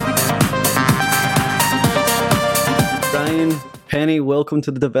Brian, Pennie, welcome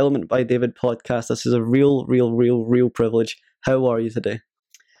to the Development by David podcast. This is a real privilege. How are you today?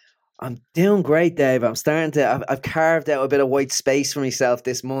 I'm doing great, Dave. I've carved out a bit of white space for myself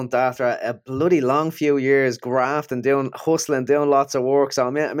this month after a bloody long few years grafting, hustling, doing lots of work. So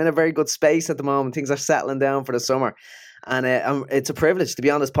I'm in a very good space at the moment. Things are settling down for the summer. And it's a privilege to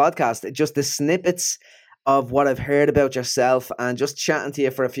be on this podcast. Just the snippets of what I've heard about yourself and just chatting to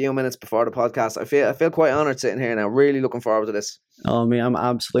you for a few minutes before the podcast. I feel quite honoured sitting here now. Really looking forward to this. Oh, mate, I'm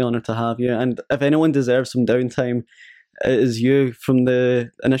absolutely honoured to have you. And if anyone deserves some downtime, it is you, from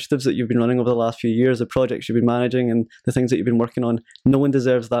the initiatives that you've been running over the last few years, the projects you've been managing and the things that you've been working on. No one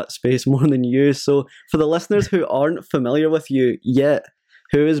deserves that space more than you. So for the listeners who aren't familiar with you yet,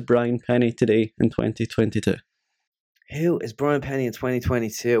 who is Brian Pennie today in 2022? Who is Brian Pennie in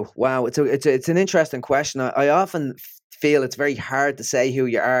 2022? Wow, it's an interesting question. I often feel it's very hard to say who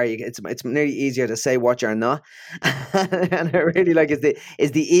you are. It's nearly easier to say what you're not. And I really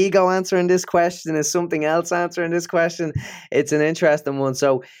is the ego answering this question? Is something else answering this question? It's an interesting one.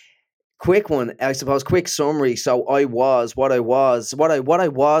 So quick one, I suppose. Quick summary. So what I was,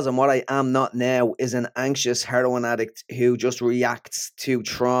 and what I am not now is an anxious heroin addict who just reacts to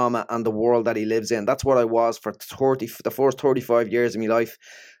trauma and the world that he lives in. That's what I was for the first 35 years of my life.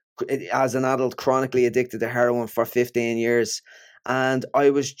 As an adult, chronically addicted to heroin for 15 years. And I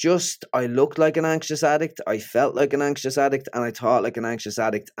looked like an anxious addict, I felt like an anxious addict, and I thought like an anxious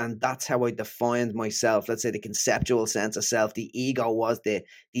addict. And that's how I defined myself. Let's say the conceptual sense of self. The ego was the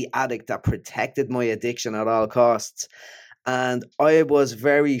addict that protected my addiction at all costs. And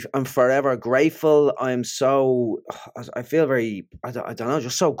I'm forever grateful. I feel very, I don't know,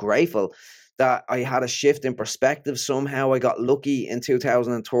 just so grateful that I had a shift in perspective. Somehow I got lucky in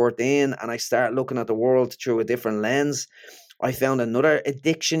 2013 and I started looking at the world through a different lens. I found another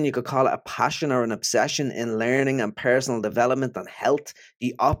addiction, you could call it a passion or an obsession, in learning and personal development and health,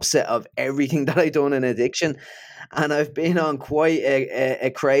 the opposite of everything that I've done in addiction. And I've been on quite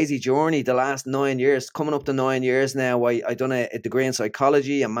a crazy journey the last 9 years, coming up to 9 years now. I done a degree in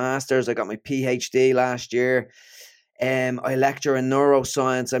psychology, a master's. I got my PhD last year. I lecture in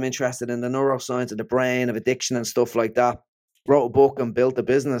neuroscience. I'm interested in the neuroscience of the brain, of addiction and stuff like that. Wrote a book and built a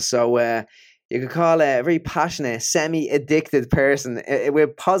business. So you could call it a very passionate, semi-addicted person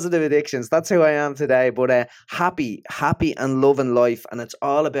with positive addictions. That's who I am today. But happy and loving life. And it's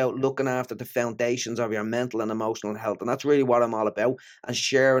all about looking after the foundations of your mental and emotional health. And that's really what I'm all about. And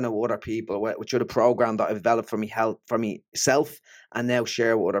sharing it with other people, which are the program that I've developed for myself, and now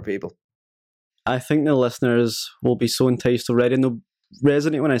share with other people. I think the listeners will be so enticed already, and they'll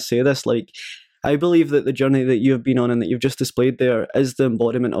resonate when I say this. Like, I believe that the journey that you've been on and that you've just displayed there is the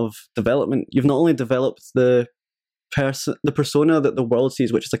embodiment of development. You've not only developed the persona that the world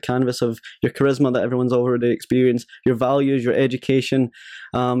sees, which is a canvas of your charisma that everyone's already experienced, your values, your education,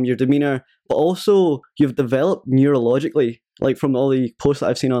 your demeanor, but also you've developed neurologically, like from all the posts that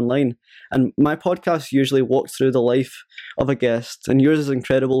I've seen online. And my podcast usually walks through the life of a guest, and yours is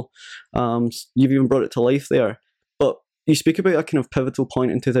incredible. You've even brought it to life there. But you speak about a kind of pivotal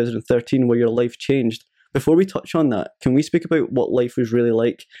point in 2013 where your life changed. Before we touch on that, can we speak about what life was really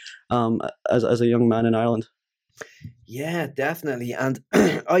like as a young man in Ireland? Yeah, definitely. And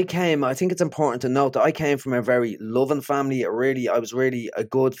I think it's important to note that I came from a very loving family. I was really a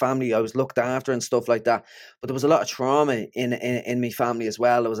good family. I was looked after and stuff like that. But there was a lot of trauma in my family as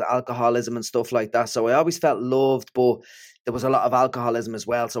well. There was alcoholism and stuff like that. So I always felt loved, but there was a lot of alcoholism as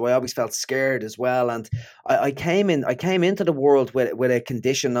well. So I always felt scared as well. And I came into the world with a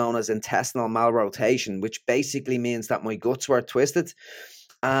condition known as intestinal malrotation, which basically means that my guts were twisted.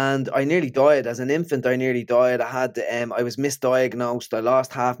 And I nearly died as an infant. I was misdiagnosed. I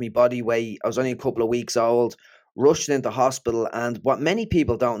lost half my body weight. I was only a couple of weeks old, rushed into hospital. And what many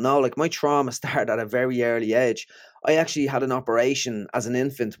people don't know, like, my trauma started at a very early age. I actually had an operation as an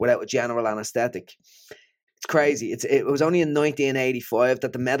infant without a general anesthetic. It's crazy. It was only in 1985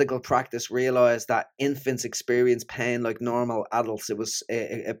 that the medical practice realized that infants experience pain like normal adults. It was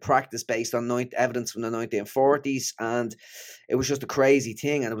a practice based on evidence from the 1940s, and it was just a crazy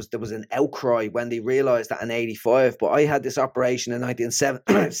thing. And there was an outcry when they realized that in 85. But I had this operation in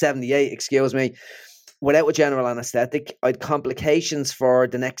 1978, excuse me, without a general anesthetic. I had complications for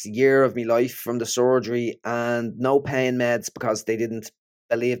the next year of my life from the surgery, and no pain meds because they didn't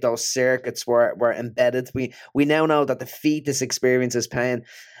believe those circuits were embedded. We now know that the fetus experiences pain,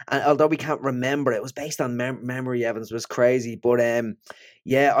 and although we can't remember, it was based on memory evidence. It was crazy. But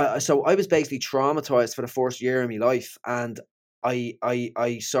so I was basically traumatized for the first year of my life, and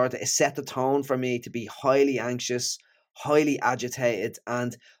I sort of, it set the tone for me to be highly anxious, highly agitated,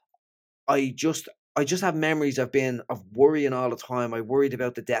 and I just I just have memories of worrying all the time. I worried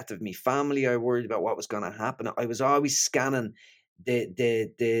about the death of my family. I worried about what was going to happen. I was always scanning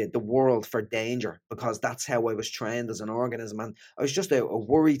the world for danger, because that's how I was trained as an organism. And I was just a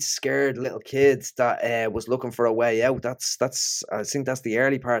worried, scared little kid that was looking for a way out. That's I think that's the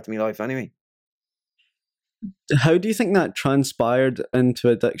early part of my life anyway. How do you think that transpired into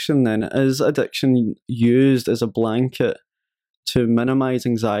addiction then? Is addiction used as a blanket to minimize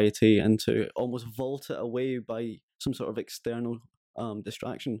anxiety and to almost vault it away by some sort of external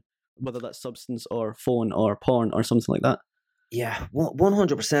distraction, whether that's substance or phone or porn or something like that? Yeah,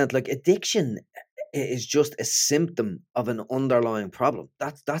 100%. Like, addiction is just a symptom of an underlying problem.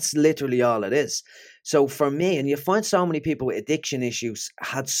 That's literally all it is. So for me, and you find so many people with addiction issues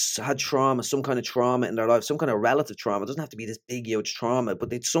had trauma, some kind of trauma in their life, some kind of relative trauma. It doesn't have to be this big, huge trauma,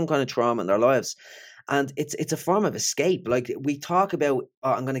 but it's some kind of trauma in their lives, and it's a form of escape. Like, we talk about,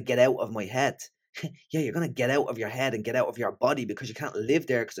 oh, I'm going to get out of my head. Yeah, you're going to get out of your head and get out of your body, because you can't live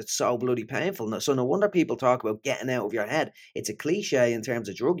there because it's so bloody painful. So no wonder people talk about getting out of your head. It's a cliche in terms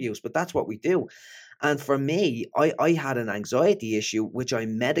of drug use, but that's what we do. And for me, I had an anxiety issue, which I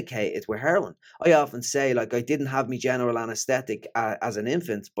medicated with heroin. I often say, like, I didn't have me general anesthetic as an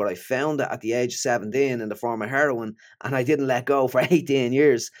infant, but I found it at the age of 17 in the form of heroin, and I didn't let go for 18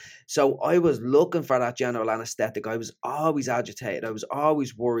 years. So I was looking for that general anesthetic. I was always agitated. I was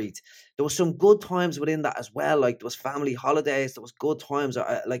always worried. There was some good times within that as well. Like, there was family holidays. There was good times.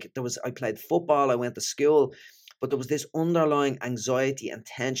 I played football. I went to school. But there was this underlying anxiety and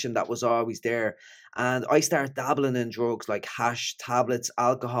tension that was always there. And I started dabbling in drugs like hash, tablets,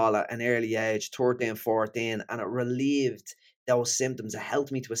 alcohol at an early age, 13, 14, and it relieved those symptoms. It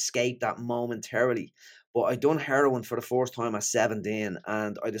helped me to escape that momentarily. But I done heroin for the first time at 17,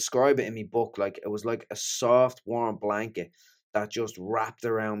 and I describe it in my book like it was like a soft, warm blanket that just wrapped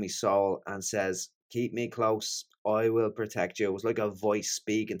around my soul and says, keep me close, I will protect you. It was like a voice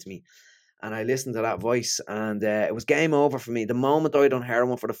speaking to me, and I listened to that voice, and it was game over for me. The moment I done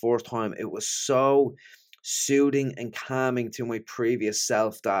heroin for the first time, it was so soothing and calming to my previous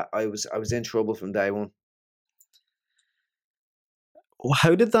self that I was in trouble from day one.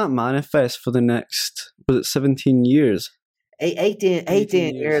 How did that manifest for the next, was it 17 years? 18, 18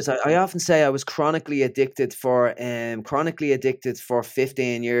 18 years. years. I often say I was chronically addicted for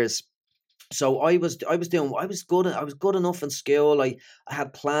 15 years. So I was good enough in school. I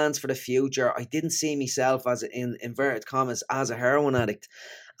had plans for the future. I didn't see myself as, in inverted commas, as a heroin addict.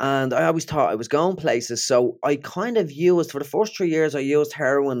 And I always thought I was going places. So I kind of used, for the first 3 years, I used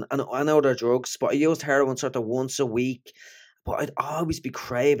heroin and other drugs, but I used heroin sort of once a week. But I'd always be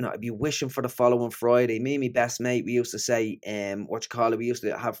craving it. I'd be wishing for the following Friday. Me and my best mate, we used to say, we used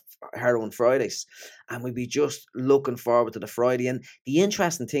to have heroin Fridays, and we'd be just looking forward to the Friday. And the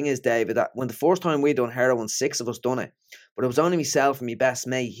interesting thing is, David, that when the first time we done heroin, 6 of us done it, but it was only myself and my best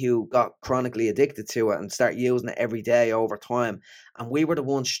mate who got chronically addicted to it and started using it every day over time. And we were the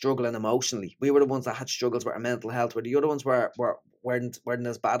ones struggling emotionally. We were the ones that had struggles with our mental health, where the other ones weren't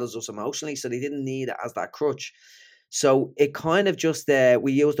as bad as us emotionally, so they didn't need it as that crutch. So it kind of just,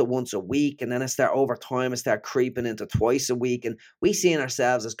 we used it once a week, and then over time, it started creeping into twice a week. And we seen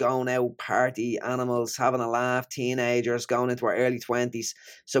ourselves as going out, party animals, having a laugh, teenagers going into our early 20s.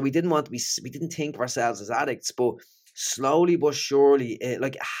 So we didn't think of ourselves as addicts, but slowly but surely,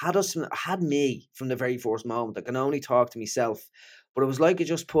 it had me from the very first moment. I can only talk to myself. But it was like it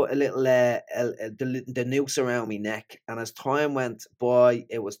just put a little the noose around my neck, and as time went by,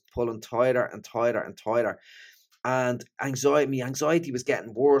 it was pulling tighter and tighter and tighter. And anxiety was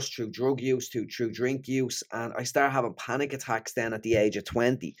getting worse through drug use, through drink use, and I started having panic attacks then at the age of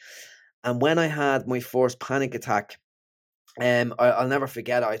 20. And when I had my first panic attack, I'll never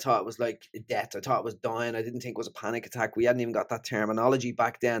forget it. I thought it was like death. I thought it was dying. I didn't think it was a panic attack. We hadn't even got that terminology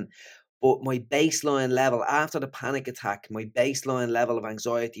back then. But my baseline level after the panic attack, my baseline level of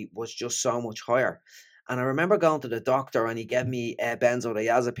anxiety was just so much higher. And I remember going to the doctor, and he gave me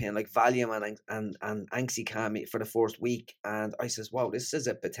benzodiazepine, like Valium and Anxicam, for the first week. And I says, "Wow, this is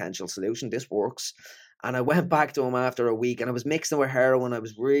a potential solution. This works." And I went back to him after a week, and I was mixing with heroin.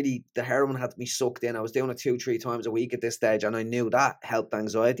 The heroin had me sucked in. I was doing it 2, 3 times a week at this stage, and I knew that helped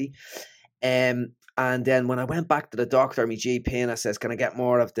anxiety. And then when I went back to the doctor, my GP, and I says, "Can I get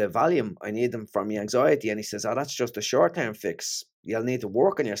more of the Valium? I need them for my anxiety." And he says, "Oh, that's just a short-term fix. You'll need to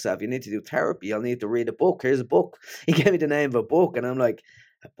work on yourself. You need to do therapy. You'll need to read a book. Here's a book." He gave me the name of a book, and I'm like,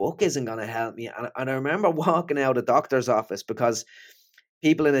 a book isn't going to help me. And I remember walking out of the doctor's office, because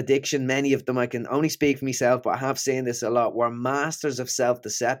people in addiction, many of them, I can only speak for myself, but I have seen this a lot, were masters of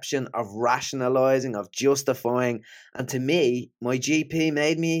self-deception, of rationalizing, of justifying. And to me, my GP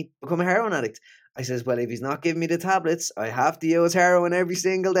made me become a heroin addict. I says, well, if he's not giving me the tablets, I have to use heroin every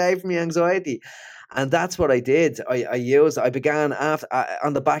single day for my anxiety. And that's what I did. I began after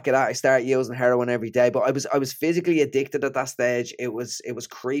on the back of that. I started using heroin every day, but I was physically addicted at that stage. It was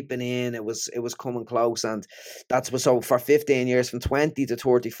creeping in. It was coming close, and that's what. So for 15 years, from 20 to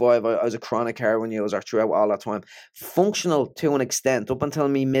 35, I was a chronic heroin user throughout all that time. Functional to an extent. Up until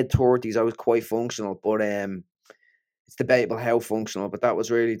me mid 30s, I was quite functional, but it's debatable how functional. But that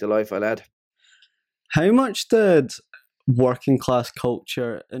was really the life I led. How much did working class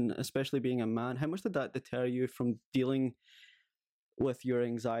culture, and especially being a man, how much did that deter you from dealing with your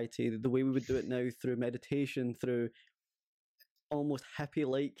anxiety the way we would do it now, through meditation, through almost hippie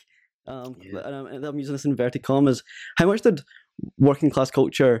like, Yeah. and I'm using this in inverted commas, how much did working class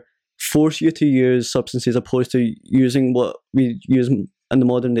culture force you to use substances opposed to using what we use in the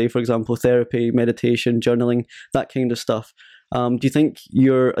modern day, for example, therapy, meditation, journaling, that kind of stuff? Do you think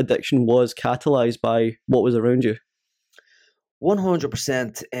your addiction was catalyzed by what was around you?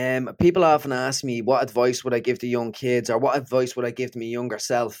 100%. People often ask me, what advice would I give to young kids, or what advice would I give to my younger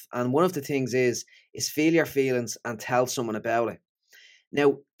self? And one of the things is feel your feelings and tell someone about it.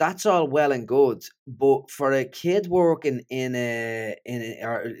 Now, that's all well and good, but for a kid working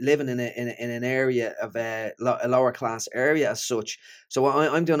or living in an area of a lower class area as such, so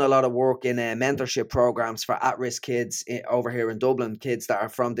I'm doing a lot of work in mentorship programs for at risk kids over here in Dublin, kids that are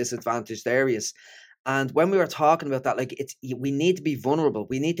from disadvantaged areas. And when we were talking about that, like we need to be vulnerable,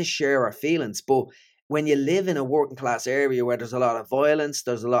 we need to share our feelings, but when you live in a working class area where there's a lot of violence,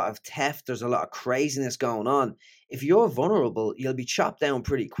 there's a lot of theft, there's a lot of craziness going on, if you're vulnerable, you'll be chopped down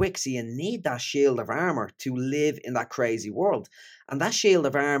pretty quick. So you need that shield of armor to live in that crazy world. And that shield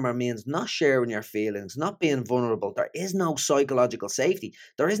of armor means not sharing your feelings, not being vulnerable. There is no psychological safety.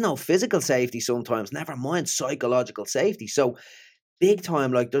 There is no physical safety sometimes, never mind psychological safety. So big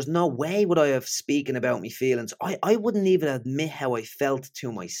time, like there's no way would I have speaking about me feelings. I wouldn't even admit how I felt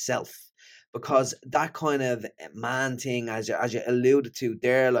to myself, because that kind of man thing, as you alluded to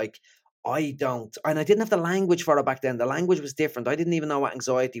there, like I don't, and I didn't have the language for it back then. The language was different. I didn't even know what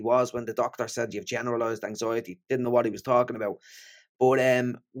anxiety was when the doctor said you have generalized anxiety. Didn't know what he was talking about. But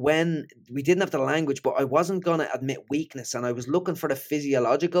when we didn't have the language, but I wasn't gonna admit weakness, and I was looking for the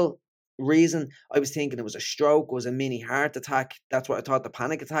physiological reason. I was thinking it was a stroke, it was a mini heart attack. That's what I thought the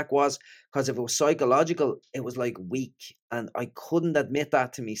panic attack was. Because if it was psychological, it was like weak, and I couldn't admit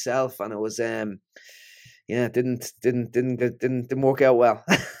that to myself, and it was yeah, it didn't work out well.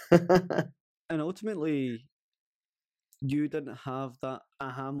 And ultimately, you didn't have that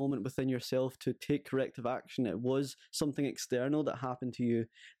aha moment within yourself to take corrective action. It was something external that happened to you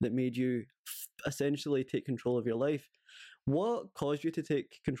that made you essentially take control of your life. What caused you to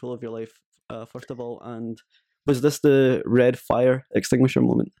take control of your life, first of all? And was this the red fire extinguisher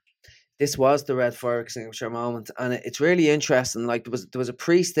moment? This was the red fire extinguisher moment, and it's really interesting. Like there was a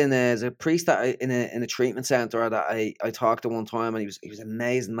priest there's a priest that in a treatment center that I talked to one time, and he was an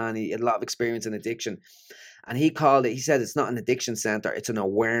amazing man. He had a lot of experience in addiction, and he called it. He said it's not an addiction center; it's an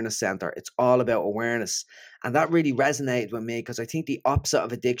awareness center. It's all about awareness, and that really resonated with me, because I think the opposite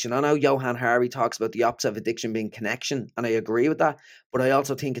of addiction. I know Johann Hari talks about the opposite of addiction being connection, and I agree with that. But I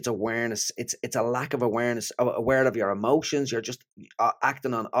also think it's awareness. It's a lack of awareness, aware of your emotions. You're just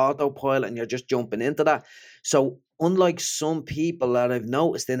acting on autopilot, and you're just jumping into that. So unlike some people that I've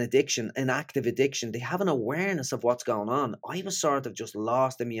noticed in addiction, in active addiction, they have an awareness of what's going on. I was sort of just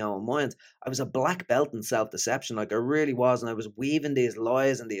lost in my own mind. I was a black belt in self-deception, like I really was, and I was weaving these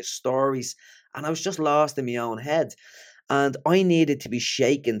lies and these stories, and I was just lost in my own head, and I needed to be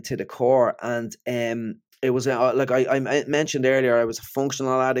shaken to the core. And it was like I mentioned earlier, I was a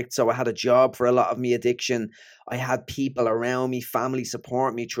functional addict, so I had a job for a lot of me addiction. I had people around me, family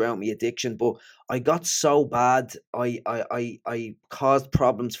support me throughout me addiction, but I got so bad. I caused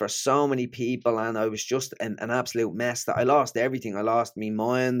problems for so many people, and I was just an absolute mess that I lost everything. I lost me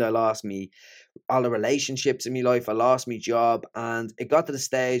mind. I lost me all the relationships in my life. I lost my job, and it got to the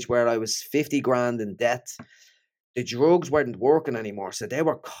stage where I was 50 grand in debt. The drugs weren't working anymore, so they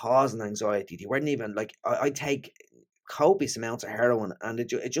were causing anxiety. They weren't even like I take copious amounts of heroin, and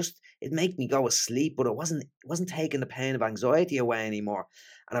it made me go asleep, but it wasn't taking the pain of anxiety away anymore.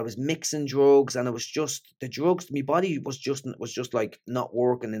 And I was mixing drugs, and it was just the drugs. My body was just like not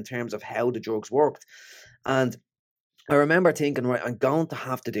working in terms of how the drugs worked. And I remember thinking, right, I'm going to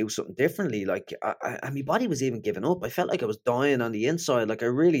have to do something differently. Like, my body was even giving up. I felt like I was dying on the inside, like I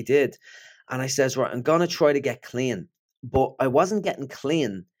really did. And I says, right, I'm gonna try to get clean, but I wasn't getting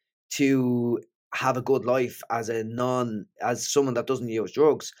clean to have a good life as someone that doesn't use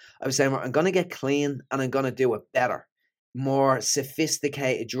drugs. I was saying, right, I'm gonna get clean, and I'm gonna do it better. more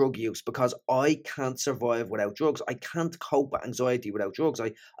sophisticated drug use because I can't survive without drugs. I can't cope with anxiety without drugs.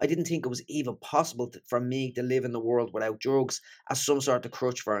 I didn't think it was even possible for me to live in the world without drugs as some sort of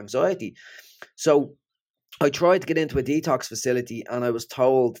crutch for anxiety. So I tried to get into a detox facility and I was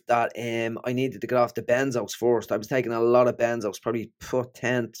told that I needed to get off the benzos first. I was taking a lot of benzos, probably put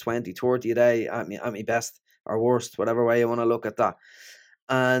 10, 20, 30 a day at me best or worst, whatever way you want to look at that.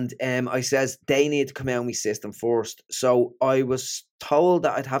 And I says they need to come out of my system first. So I was told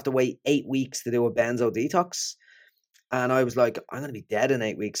that I'd have to wait 8 weeks to do a benzo detox. And I was like, I'm going to be dead in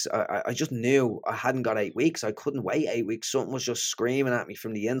 8 weeks. I just knew I hadn't got 8 weeks. I couldn't wait 8 weeks. Something was just screaming at me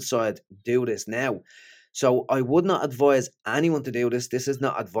from the inside, do this now. So I would not advise anyone to do this. This is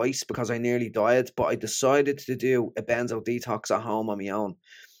not advice because I nearly died, but I decided to do a benzo detox at home on my own.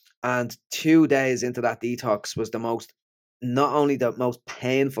 And 2 days into that detox was not only the most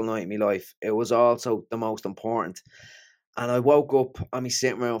painful night in my life, it was also the most important. And I woke up on my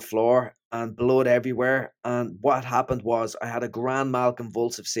sitting room floor and blood everywhere. And what happened was I had a grand mal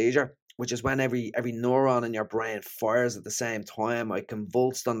convulsive seizure, which is when every neuron in your brain fires at the same time. I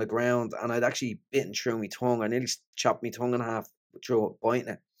convulsed on the ground and I'd actually bitten through my tongue. I nearly chopped my tongue in half through biting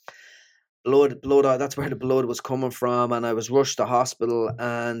it. Blood, that's where the blood was coming from. And I was rushed to hospital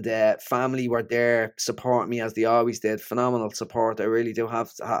and family were there supporting me as they always did. Phenomenal support. I really do have,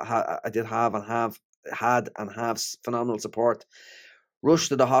 I did have and have had and have phenomenal support. Rushed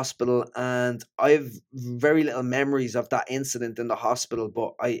to the hospital and I've very little memories of that incident in the hospital,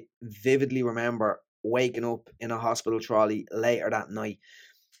 but I vividly remember waking up in a hospital trolley later that night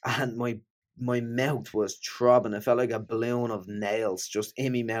and my mouth was throbbing. It felt like a balloon of nails just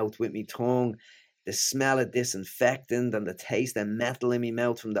in my mouth with my tongue. The smell of disinfectant and the taste of metal in my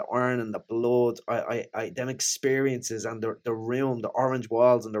mouth from the iron and the blood. Them experiences and the room, the orange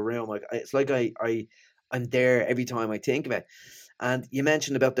walls in the room. It's like I'm there every time I think of it. And you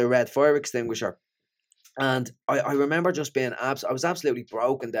mentioned about the red fire extinguisher. And I remember just being I was absolutely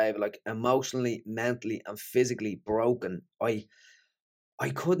broken, David, like emotionally, mentally, and physically broken. I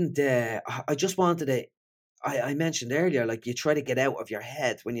couldn't. I just wanted to. I mentioned earlier, like you try to get out of your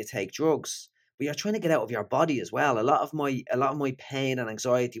head when you take drugs, but you're trying to get out of your body as well. A lot of my pain and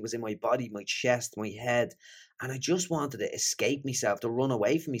anxiety was in my body, my chest, my head, and I just wanted to escape myself, to run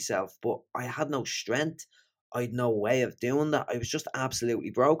away from myself. But I had no strength. I had no way of doing that. I was just absolutely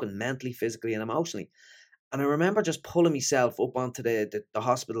broken, mentally, physically, and emotionally. And I remember just pulling myself up onto the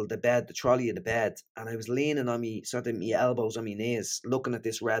hospital, the bed, the trolley of the bed. And I was leaning on me, sort of my elbows on my knees, looking at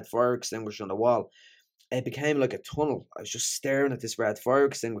this red fire extinguisher on the wall. It became like a tunnel. I was just staring at this red fire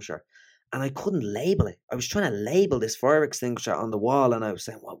extinguisher. And I couldn't label it. I was trying to label this fire extinguisher on the wall. And I was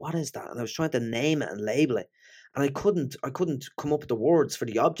saying, well, what is that? And I was trying to name it and label it. And I couldn't come up with the words for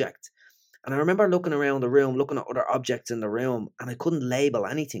the object. And I remember looking around the room, looking at other objects in the room, and I couldn't label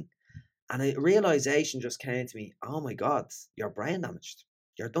anything. And a realization just came to me, oh my God, you're brain damaged.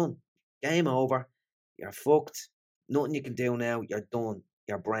 You're done. Game over. You're fucked. Nothing you can do now. You're done.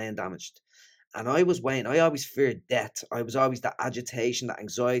 You're brain damaged. And I was waiting. I always feared death. I was always that agitation, that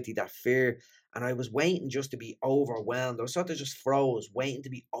anxiety, that fear. And I was waiting just to be overwhelmed. I was sort of just froze, waiting to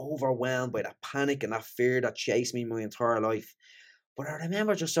be overwhelmed by that panic and that fear that chased me my entire life. But I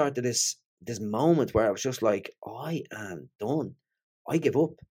remember just sort of this moment where I was just like, I am done. I give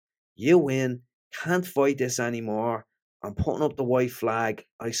up. You win. Can't fight this anymore. I'm putting up the white flag.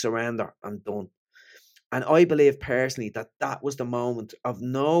 I surrender. I'm done. And I believe personally that that was the moment of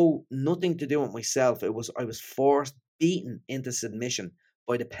nothing to do with myself. I was forced, beaten into submission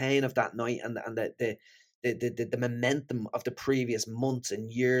by the pain of that night and the momentum of the previous months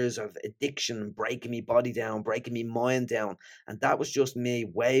and years of addiction, breaking me body down, breaking me mind down. And that was just me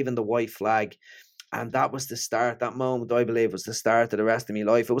waving the white flag. And that was the start. That moment, I believe, was the start of the rest of my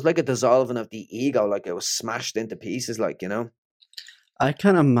life. It was like a dissolving of the ego, like it was smashed into pieces, like, you know? I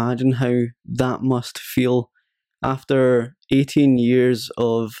can't imagine how that must feel after 18 years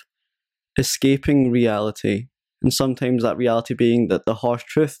of escaping reality, and sometimes that reality being that the harsh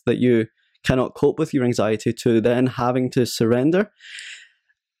truth that you cannot cope with your anxiety, to then having to surrender.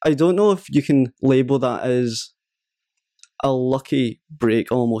 I don't know if you can label that as a lucky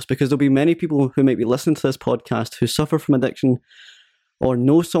break almost, because there'll be many people who might be listening to this podcast who suffer from addiction or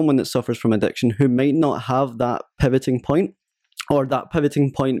know someone that suffers from addiction who might not have that pivoting point, or that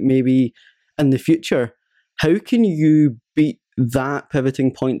pivoting point maybe in the future. How can you beat that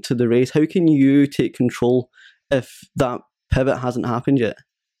pivoting point to the race? How can you take control if that pivot hasn't happened yet?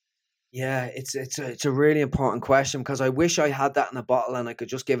 Yeah, it's a really important question because I wish I had that in a bottle and I could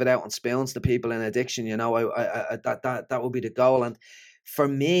just give it out on spoons to people in addiction. You know, that would be the goal. And For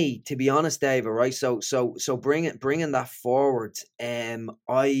me, to be honest, David, right? So bringing that forward,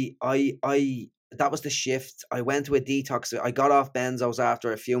 I that was the shift. I went to a detox. I got off benzos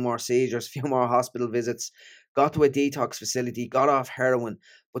after a few more seizures, a few more hospital visits. Got to a detox facility. Got off heroin,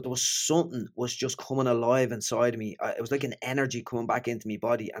 but there was something was just coming alive inside of me. It was like an energy coming back into my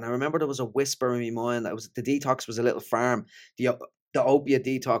body, and I remember there was a whisper in my mind that was the detox was a little farm, the opiate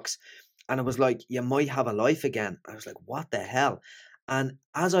detox, and it was like you might have a life again. I was like, what the hell? And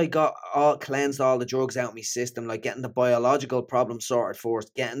as I got cleansed all the drugs out of my system, like getting the biological problem sorted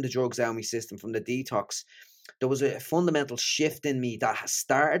first, getting the drugs out of my system from the detox, there was a fundamental shift in me that has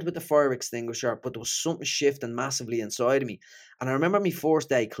started with the fire extinguisher, but there was something shifting massively inside of me. And I remember my first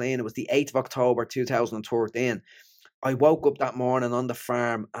day clean, it was the 8th of October 2013. I woke up that morning on the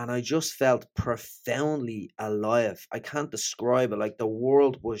farm and I just felt profoundly alive. I can't describe it. Like the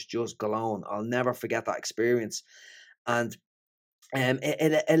world was just glowing. I'll never forget that experience. And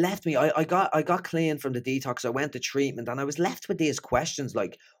it left me. I got clean from the detox. I went to treatment, and I was left with these questions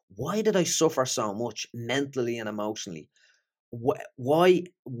like, why did I suffer so much mentally and emotionally? Why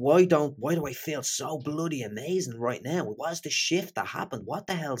do I feel so bloody amazing right now? What's the shift that happened? What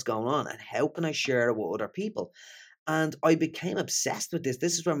the hell's going on? And how can I share it with other people? And I became obsessed with this.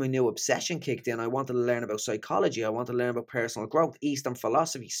 This is where my new obsession kicked in. I wanted to learn about psychology. I wanted to learn about personal growth, Eastern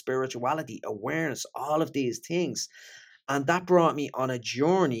philosophy, spirituality, awareness, all of these things. And that brought me on a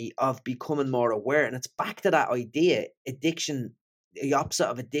journey of becoming more aware. And it's back to that idea addiction, the opposite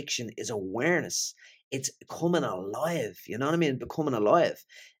of addiction is awareness. It's coming alive. You know what I mean? Becoming alive.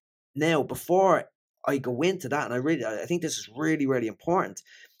 Now, before I go into that, and I think this is really, really important,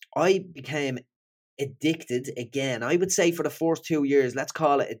 I became addicted again. I would say for the first 2 years, let's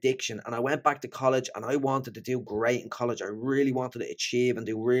call it addiction. And I went back to college and I wanted to do great in college. I really wanted to achieve and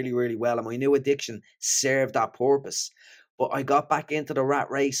do really, really well. And my new addiction served that purpose. But I got back into the rat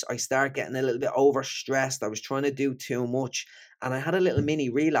race. I started getting a little bit overstressed. I was trying to do too much. And I had a little mini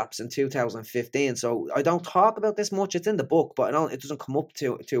relapse in 2015. So I don't talk about this much. It's in the book, but it doesn't come up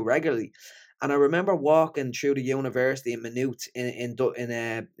too regularly. And I remember walking through the university in Maynooth in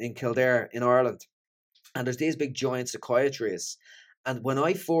Kildare in Ireland, and there's these big giant sequoia trees. And when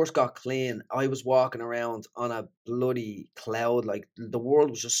I first got clean, I was walking around on a bloody cloud. Like the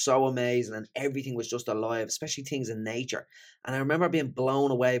world was just so amazing and everything was just alive, especially things in nature. And I remember being blown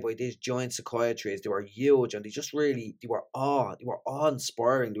away by these giant sequoia trees. They were huge and they were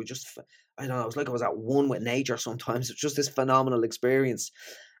awe-inspiring. They were just, I don't know, it was like I was at one with nature sometimes. It's just this phenomenal experience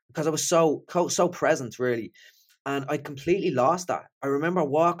because I was so present, really. And I completely lost that. I remember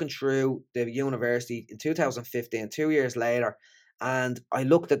walking through the university in 2015, 2 years later, and I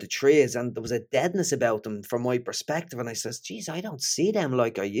looked at the trees and there was a deadness about them from my perspective. And I says, geez, I don't see them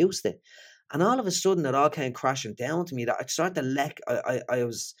like I used to. And all of a sudden it all came crashing down to me that I started to I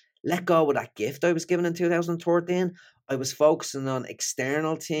was let go of that gift I was given in 2013. I was focusing on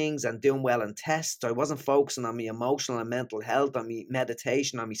external things and doing well in tests. I wasn't focusing on my emotional and mental health, on my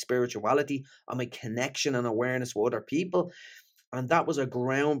meditation, on my spirituality, on my connection and awareness with other people. And that was a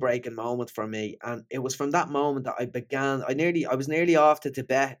groundbreaking moment for me. And it was from that moment that I was nearly off to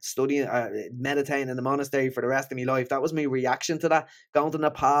Tibet studying, meditating in the monastery for the rest of my life. That was my reaction to that, going to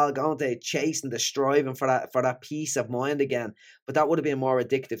Nepal, going to chasing the striving for that peace of mind again. But that would have been more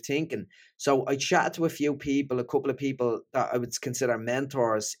addictive thinking. So I chatted to a couple of people that I would consider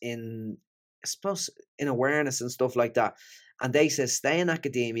mentors I suppose, in awareness and stuff like that. And they said, stay in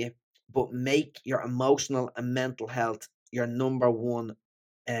academia, but make your emotional and mental health your number one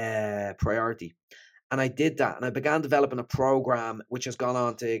priority. And I did that, and I began developing a program which has gone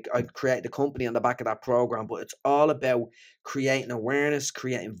on to, I created a company on the back of that program, but it's all about creating awareness,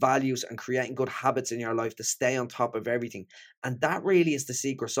 creating values, and creating good habits in your life to stay on top of everything. And that really is the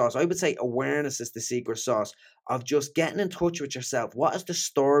secret sauce. I would say awareness is the secret sauce of just getting in touch with yourself. What is the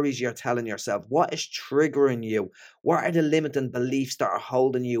stories you're telling yourself? What is triggering you? What are the limiting beliefs that are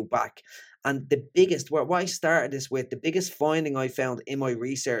holding you back? And the biggest, where I started this with, the biggest finding I found in my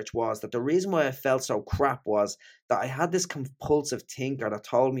research was that the reason why I felt so crap was that I had this compulsive thinker that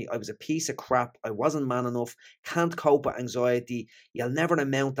told me I was a piece of crap, I wasn't man enough, can't cope with anxiety, you'll never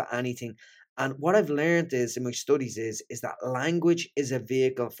amount to anything. And what I've learned is in my studies is that language is a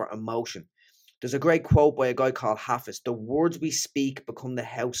vehicle for emotion. There's a great quote by a guy called Hafiz: the words we speak become the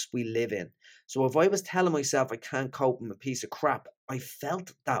house we live in. So if I was telling myself I can't cope, I'm a piece of crap, I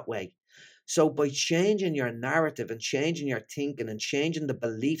felt that way. So by changing your narrative and changing your thinking and changing the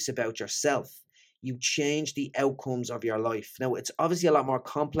beliefs about yourself, you change the outcomes of your life. Now, it's obviously a lot more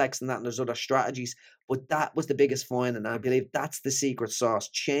complex than that, and there's other strategies, but that was the biggest find, and I believe that's the secret sauce,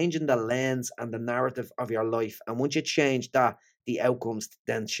 changing the lens and the narrative of your life. And once you change that, the outcomes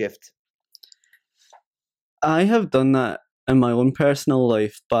then shift. I have done that in my own personal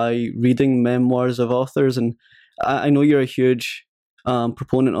life by reading memoirs of authors, and I know you're a huge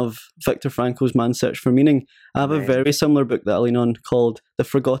proponent of Viktor Frankl's Man's Search for Meaning. I have a Amazing. very similar book that I lean on called The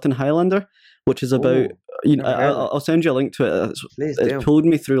Forgotten Highlander, which is about, I'll send you a link to it. It's pulled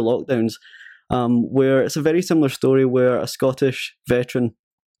me through lockdowns, where it's a very similar story where a Scottish veteran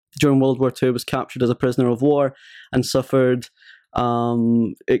during World War II was captured as a prisoner of war and suffered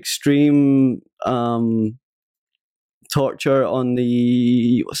extreme torture on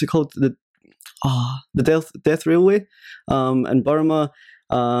the, what's it called, the death railway in Burma.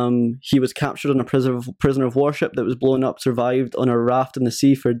 He was captured on a prisoner of war ship that was blown up, survived on a raft in the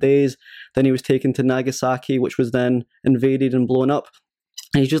sea for days. Then he was taken to Nagasaki, which was then invaded and blown up.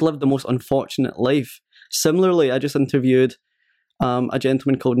 And he just lived the most unfortunate life. Similarly, I just interviewed a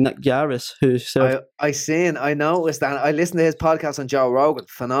gentleman called Nick Garris, who served... I noticed that. I listened to his podcast on Joe Rogan.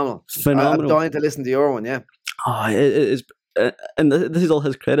 Phenomenal. I'm dying to listen to your one, yeah. It is, and this is all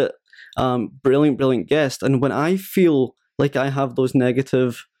his credit. Brilliant guest. And when I feel like I have those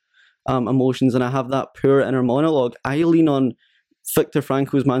negative emotions and I have that poor inner monologue, I lean on Viktor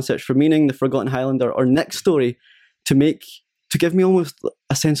Frankl's Man's Search for Meaning, The Forgotten Highlander, or Nick's story to give me almost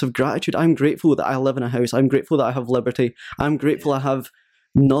a sense of gratitude. I'm grateful that I live in a house. I'm grateful that I have liberty. I'm grateful I have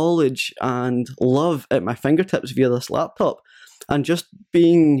knowledge and love at my fingertips via this laptop. And just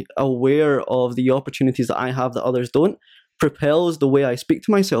being aware of the opportunities that I have that others don't propels the way I speak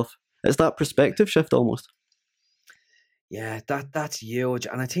to myself. It's that perspective shift almost. Yeah, that's huge.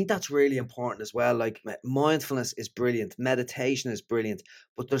 And I think that's really important as well. Like, mindfulness is brilliant. Meditation is brilliant.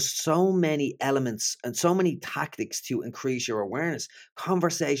 But there's so many elements and so many tactics to increase your awareness.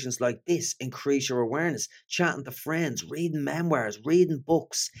 Conversations like this increase your awareness. Chatting to friends, reading memoirs, reading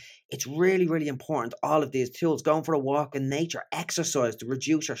books. It's really, really important. All of these tools, going for a walk in nature, exercise to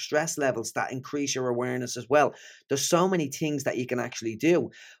reduce your stress levels, that increase your awareness as well. There's so many things that you can actually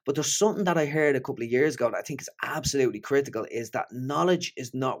do. But there's something that I heard a couple of years ago that I think is absolutely critical, is that knowledge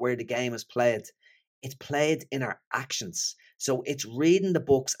is not where the game is played. It's played in our actions. So it's reading the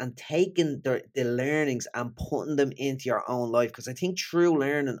books and taking the learnings and putting them into your own life. Because I think true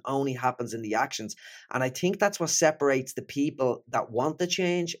learning only happens in the actions. And I think that's what separates the people that want to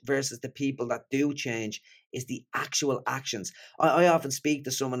change versus the people that do change, is the actual actions. I often speak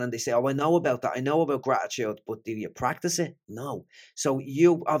to someone and they say, oh, I know about that. I know about gratitude, but do you practice it? No. So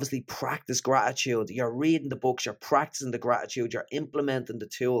you obviously practice gratitude. You're reading the books, you're practicing the gratitude, you're implementing the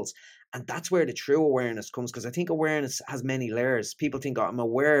tools. And that's where the true awareness comes, because I think awareness has many layers. People think, oh, I'm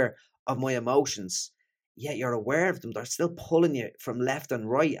aware of my emotions. Yeah, you're aware of them. They're still pulling you from left and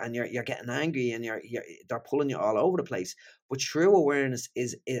right, and you're getting angry, and they're pulling you all over the place. But true awareness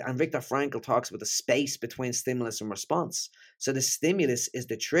is, and Viktor Frankl talks about the space between stimulus and response. So the stimulus is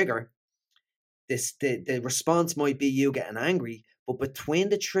the trigger. The response might be you getting angry, but between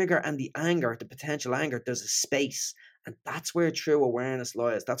the trigger and the anger, the potential anger, there's a space. And that's where true awareness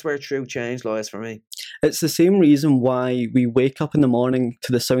lies. That's where true change lies for me. It's the same reason why we wake up in the morning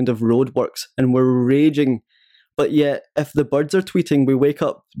to the sound of roadworks and we're raging. But yet, if the birds are tweeting, we wake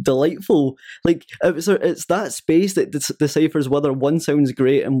up delightful. Like, it's that space that deciphers whether one sounds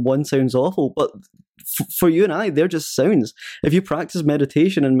great and one sounds awful. But for you and I, they're just sounds. If you practice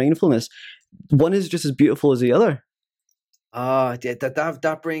meditation and mindfulness, one is just as beautiful as the other. Oh, yeah,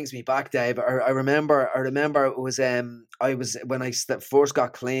 that brings me back, Dave. I remember it was I was when I first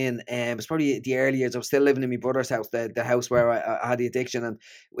got clean. It was probably the early years. I was still living in my brother's house, the house where I had the addiction, and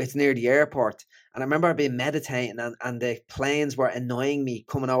it's near the airport. And I remember being meditating, and the planes were annoying me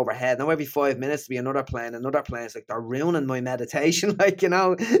coming overhead. Now every 5 minutes to be another plane. It's like they're ruining my meditation. Like, you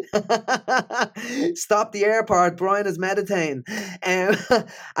know, stop the airport. Brian is meditating. And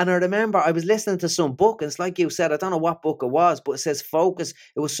I remember I was listening to some book, and it's like you said, I don't know what book it was, but it says focus.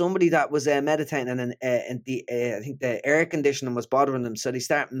 It was somebody that was meditating, and I think the air conditioning was bothering them, so they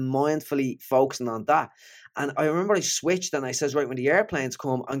start mindfully focusing on that. And I remember I switched and I says, right, when the airplanes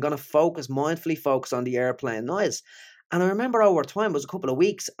come, I'm going to mindfully focus on the airplane noise. And I remember over time, it was a couple of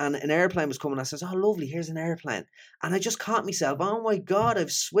weeks, and an airplane was coming. I says, oh, lovely, here's an airplane. And I just caught myself, oh my God,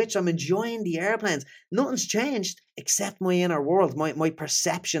 I've switched. I'm enjoying the airplanes. Nothing's changed except my inner world, my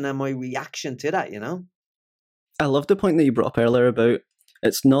perception and my reaction to that, you know? I love the point that you brought up earlier about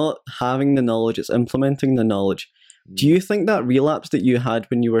it's not having the knowledge, it's implementing the knowledge. Do you think that relapse that you had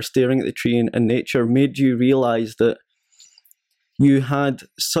when you were staring at the tree in nature made you realize that you had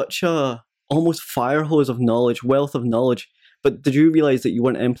such a almost fire hose of knowledge, wealth of knowledge, but did you realize that you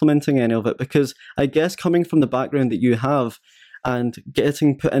weren't implementing any of it? Because I guess coming from the background that you have, and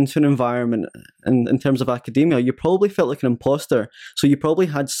getting put into an environment in terms of academia, you probably felt like an imposter. So you probably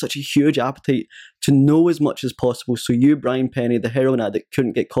had such a huge appetite to know as much as possible. So you, Brian Pennie, the heroin addict,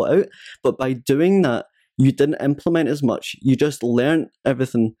 couldn't get caught out. But by doing that, you didn't implement as much. You just learned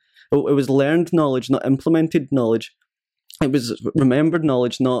everything. It was learned knowledge, not implemented knowledge. It was remembered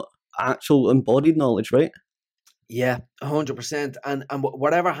knowledge, not actual embodied knowledge, right? Yeah, 100%. And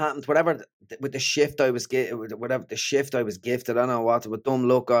whatever happened, with the shift I was whatever the shift I was gifted, I don't know what, with dumb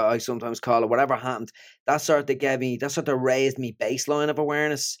luck I sometimes call it, whatever happened, that sort of raised me baseline of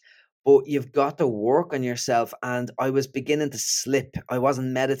awareness. But you've got to work on yourself, and I was beginning to slip. I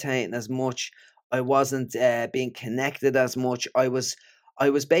wasn't meditating as much. I wasn't being connected as much. I was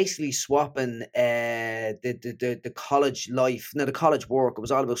basically swapping the college life, no, the college work. It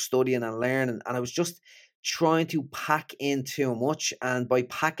was all about studying and learning, and I was just trying to pack in too much. And by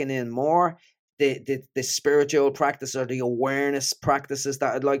packing in more, the spiritual practice or the awareness practices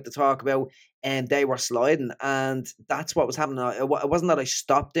that I'd like to talk about, and they were sliding. And that's what was happening. It wasn't that I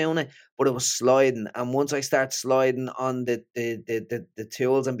stopped doing it, but it was sliding. And once I start sliding on the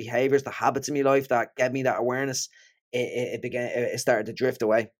tools and behaviors, the habits in my life that gave me that awareness, it started to drift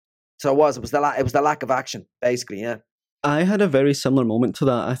away. So it was the lack of action, basically. Yeah. I had a very similar moment to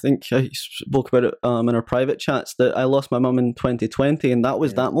that. I think I spoke about it in our private chats, that I lost my mum in 2020, and that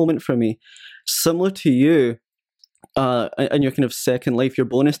was that moment for me. Similar to you, in your kind of second life, your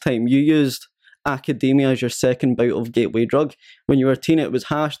bonus time, you used academia as your second bout of gateway drug. When you were a teen, it was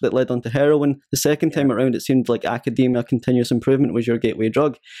hash that led on to heroin. The second time around, it seemed like academia, continuous improvement was your gateway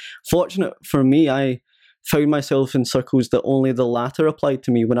drug. Fortunate for me, I found myself in circles that only the latter applied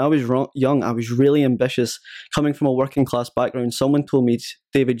to me. When I was young, I was really ambitious. Coming from a working class background, someone told me,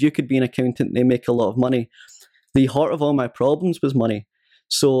 David, you could be an accountant, they make a lot of money. The heart of all my problems was money.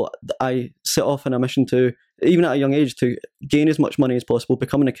 So I set off on a mission to, even at a young age, to gain as much money as possible,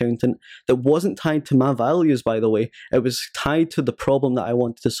 become an accountant. That wasn't tied to my values, by the way. It was tied to the problem that I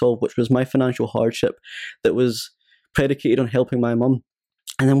wanted to solve, which was my financial hardship that was predicated on helping my mum.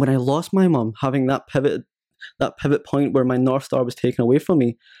 And then when I lost my mum, having that pivot point where my North Star was taken away from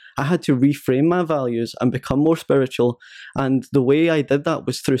me, I had to reframe my values and become more spiritual. And the way I did that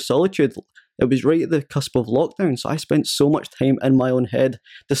was through solitude. It was right at the cusp of lockdown, so I spent so much time in my own head,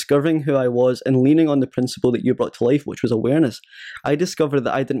 discovering who I was and leaning on the principle that you brought to life, which was awareness. I discovered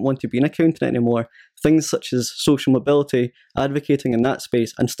that I didn't want to be an accountant anymore. Things such as social mobility, advocating in that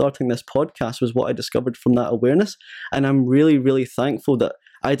space, and starting this podcast was what I discovered from that awareness. And I'm really, really thankful that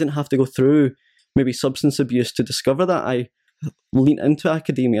I didn't have to go through maybe substance abuse to discover that. I leaned into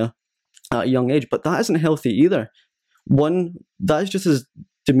academia at a young age, but that isn't healthy either. One, that is just as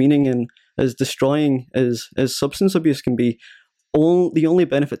demeaning and as destroying as substance abuse can be. The only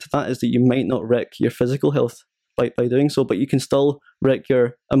benefit to that is that you might not wreck your physical health by doing so, but you can still wreck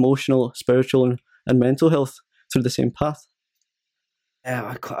your emotional, spiritual, and mental health through the same path.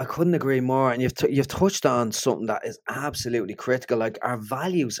 Yeah, I couldn't agree more. And you've touched on something that is absolutely critical. Like, our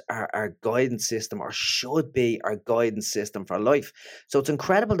values are our guidance system, or should be our guidance system for life. So it's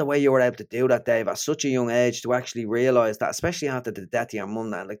incredible the way you were able to do that, Dave, at such a young age, to actually realize that, especially after the death of your mum.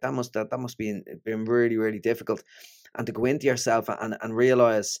 Like, that must be been really, really difficult. And to go into yourself and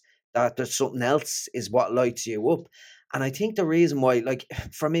realize that there's something else is what lights you up. And I think the reason why, like,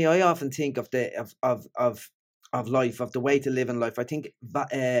 for me, I often think of life, of the way to live in life. I think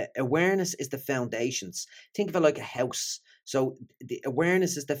awareness is the foundations. Think of it like a house. So the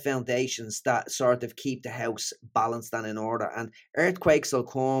awareness is the foundations that sort of keep the house balanced and in order. And earthquakes will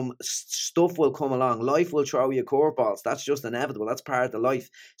come, stuff will come along, life will throw you curveballs. That's just inevitable. That's part of the life.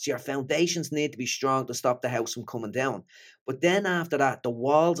 So your foundations need to be strong to stop the house from coming down. But then after that, the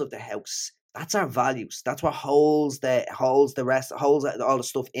walls of the house, that's our values. That's what holds all the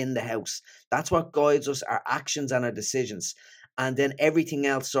stuff in the house. That's what guides us, our actions and our decisions. And then everything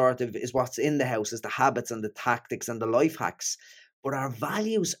else sort of is what's in the house, is the habits and the tactics and the life hacks. But our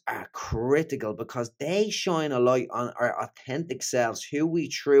values are critical because they shine a light on our authentic selves, who we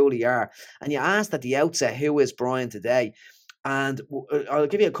truly are. And you asked at the outset, who is Brian today? And I'll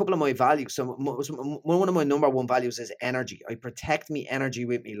give you a couple of my values. So one of my number one values is energy. I protect my energy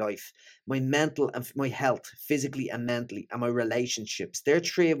with my life, my mental and my health, physically and mentally, and my relationships. They're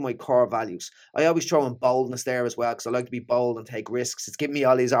three of my core values. I always throw in boldness there as well, because I like to be bold and take risks. It's given me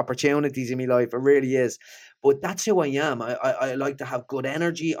all these opportunities in my life. It really is. But that's who I am. I like to have good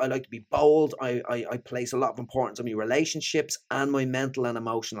energy. I like to be bold. I place a lot of importance on my relationships and my mental and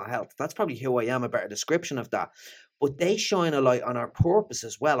emotional health. That's probably who I am, a better description of that. but they shine a light on our purpose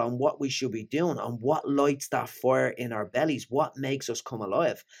as well, on what we should be doing, on what lights that fire in our bellies, what makes us come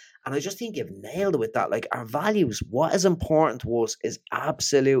alive. And I just think you've nailed it with that. Like, our values, what is important to us is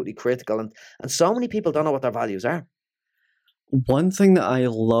absolutely critical. And so many people don't know what their values are. One thing that I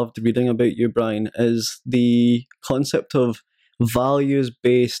loved reading about you, Brian, is the concept of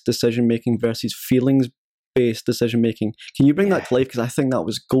values-based decision-making versus feelings-based decision-making. Can you bring that to life? Because I think that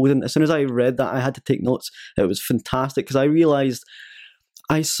was golden. As soon as I read that, I had to take notes. It was fantastic because I realized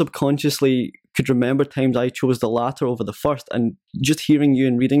I subconsciously could remember times I chose the latter over the first, and just hearing you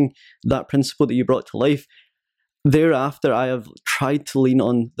and reading that principle that you brought to life, thereafter I have tried to lean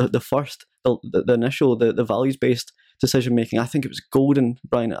on the first, the initial, the values-based decision making. I think it was golden,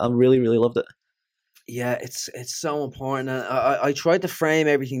 Brian. I really, really loved it. Yeah, it's so important. And I tried to frame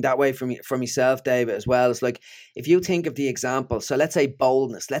everything that way for myself, David, as well. It's like, if you think of the example, so let's say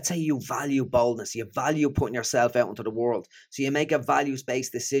boldness. Let's say you value boldness. You value putting yourself out into the world. So you make a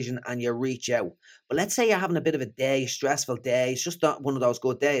values-based decision and you reach out. But let's say you're having a bit of a day, a stressful day. It's just not one of those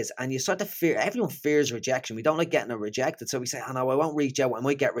good days. And you start to fear, everyone fears rejection. We don't like getting rejected. So we say, oh no, I won't reach out. I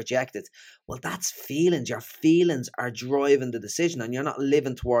might get rejected. Well, that's feelings. Your feelings are driving the decision and you're not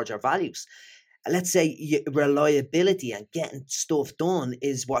living towards your values. Let's say reliability and getting stuff done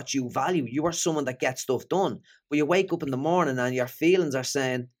is what you value. You are someone that gets stuff done. But you wake up in the morning and your feelings are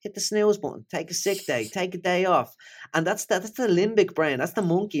saying, hit the snooze button, take a sick day, take a day off. And that's the limbic brain. That's the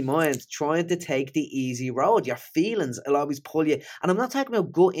monkey mind trying to take the easy road. Your feelings will always pull you. And I'm not talking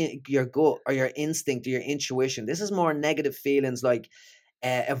about your gut or your instinct or your intuition. This is more negative feelings like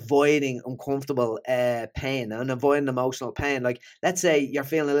avoiding uncomfortable pain and avoiding emotional pain. Like, let's say you're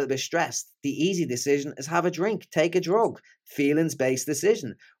feeling a little bit stressed. The easy decision is have a drink, take a drug. Feelings-based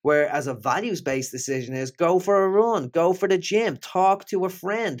decision. Whereas a values-based decision is go for a run, go for the gym, talk to a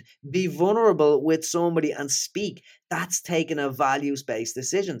friend, be vulnerable with somebody and speak. That's taking a values-based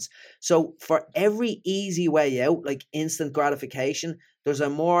decisions. So for every easy way out, like instant gratification, there's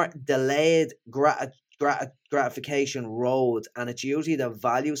a more delayed gratification road, and it's usually the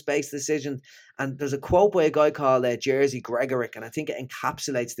values-based decision. And there's a quote by a guy called Jerzy Gregorick, and I think it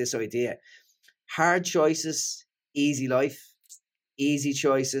encapsulates this idea. Hard choices, easy life. Easy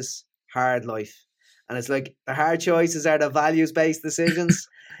choices, hard life. And it's like, the hard choices are the values-based decisions.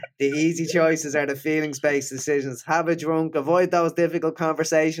 The easy choices are the feelings-based decisions. Have a drunk, avoid those difficult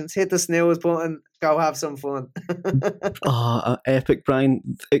conversations, hit the snooze button, go have some fun. Epic, Brian.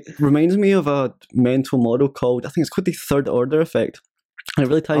 It reminds me of a mental model called, I think it's called the third order effect. And it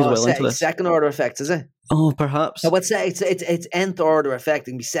really ties well into this. Second order effect, is it? Oh, perhaps. I would say it's nth order effect.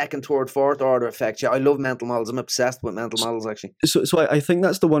 It can be second, third, fourth order effect. Yeah, I love mental models. I'm obsessed with mental models, actually. So I think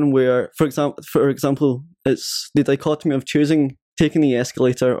that's the one where, for example, it's the dichotomy of taking the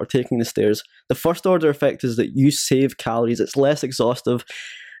escalator or taking the stairs. The first order effect is that you save calories. It's less exhaustive.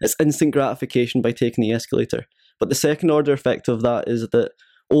 It's instant gratification by taking the escalator. But the second order effect of that is that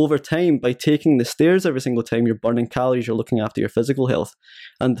over time, by taking the stairs every single time, you're burning calories, you're looking after your physical health.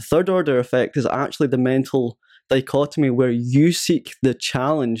 And the third order effect is actually the mental dichotomy where you seek the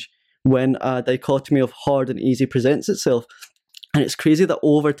challenge when a dichotomy of hard and easy presents itself. And it's crazy that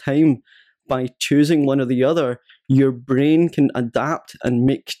over time, by choosing one or the other, your brain can adapt and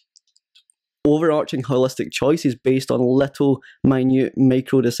make overarching holistic choices based on little minute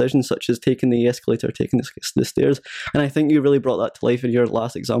micro decisions such as taking the escalator, taking the stairs. And I think you really brought that to life in your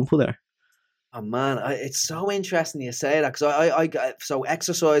last example there. Oh man, it's so interesting you say that, because so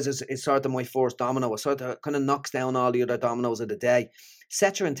exercise is sort of my first domino. It sort of kind of knocks down all the other dominoes of the day.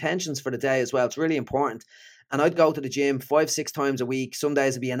 Set your intentions for the day as well. It's really important. And I'd go to the gym 5-6 times a week. Some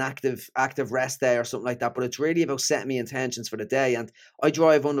days it'd be an active rest day or something like that. But it's really about setting me intentions for the day. And I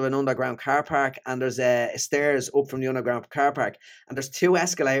drive under an underground car park, and there's stairs up from the underground car park. And there's 2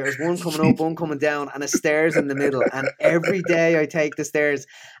 escalators, one coming up, one coming down, and a stairs in the middle. And every day I take the stairs.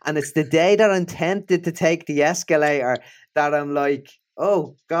 And it's the day that I'm tempted to take the escalator that I'm like,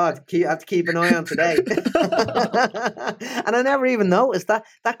 oh God, I have to keep an eye on today. And I never even noticed that.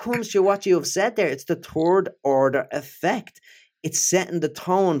 That comes to what you have said there. It's the third order effect. It's setting the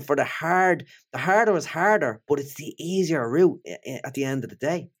tone for the hard. The harder is harder, but it's the easier route at the end of the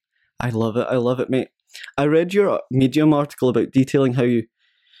day. I love it, mate. I read your Medium article about detailing how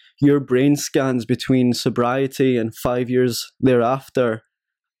your brain scans between sobriety and 5 years thereafter.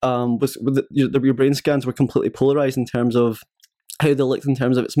 Your brain scans were completely polarized in terms of how they looked in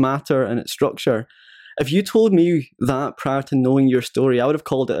terms of its matter and its structure. If you told me that prior to knowing your story, I would have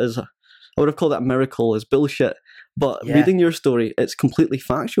called it a miracle, as bullshit. But reading your story, it's completely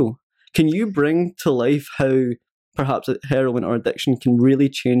factual. Can you bring to life how perhaps heroin or addiction can really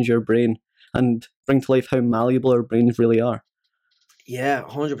change your brain and bring to life how malleable our brains really are. Yeah,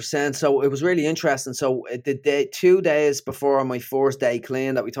 100%. So it was really interesting. So the day, 2 days before my first day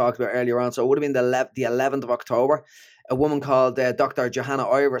clean that we talked about earlier on, so it would have been the 11th of October, a woman called Dr. Johanna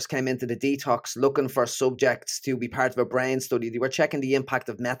Iris came into the detox looking for subjects to be part of a brain study. They were checking the impact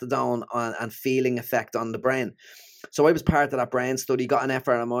of methadone and feeling effect on the brain. So I was part of that brain study, got an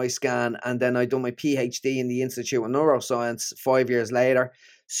fMRI scan, and then I done my PhD in the Institute of Neuroscience 5 years later.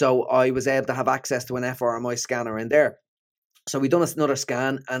 So I was able to have access to an fMRI scanner in there. So we done another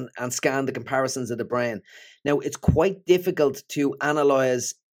scan and scanned the comparisons of the brain. Now, it's quite difficult to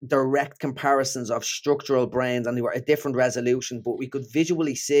analyze direct comparisons of structural brains, and they were a different resolution, but we could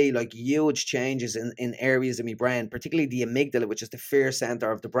visually see like huge changes in areas of my brain, particularly the amygdala, which is the fear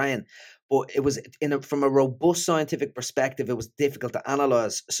center of the brain. But it was from a robust scientific perspective, it was difficult to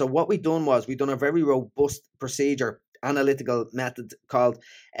analyze. So what we done was we done a very robust procedure, analytical method called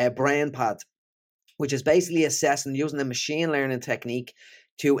BrainPad, which is basically assessing using a machine learning technique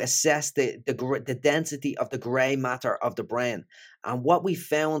to assess the density of the grey matter of the brain. And what we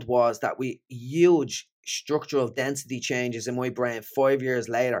found was that we huge structural density changes in my brain 5 years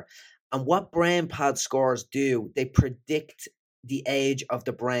later. And what BrainPad scores do, they predict the age of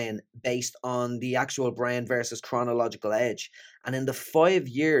the brain based on the actual brain versus chronological age. And in the 5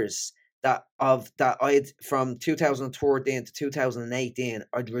 years that I'd from 2013 to 2018,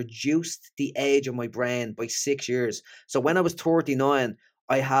 I'd reduced the age of my brain by 6 years. So when I was 39,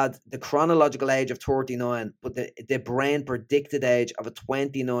 I had the chronological age of 39, but the brain predicted age of a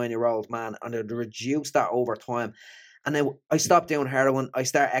 29-year-old man, and I'd reduced that over time. And then I stopped doing heroin, I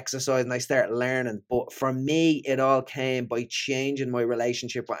started exercising, I started learning. But for me, it all came by changing my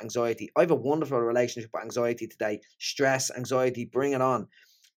relationship with anxiety. I have a wonderful relationship with anxiety today. Stress, anxiety, bring it on.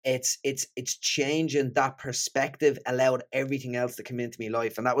 It's changing that perspective allowed everything else to come into my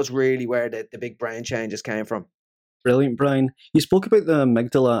life, and that was really where the big brain changes came from. Brilliant, Brian. You spoke about the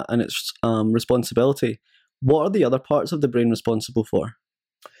amygdala and its responsibility. What are the other parts of the brain responsible for?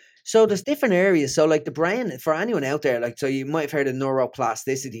 So there's different areas. So like the brain, for anyone out there, like, so you might have heard of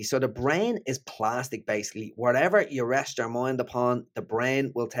neuroplasticity. So the brain is plastic, basically. Whatever you rest your mind upon, the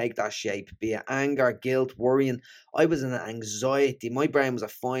brain will take that shape, be it anger, guilt, worrying. I was in anxiety. My brain was a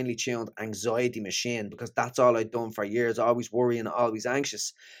finely tuned anxiety machine because that's all I'd done for years, always worrying, always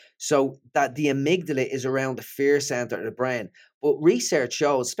anxious. So that the amygdala is around the fear center of the brain. But research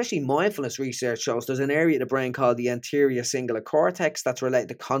shows, especially mindfulness research shows, there's an area of the brain called the anterior cingulate cortex that's related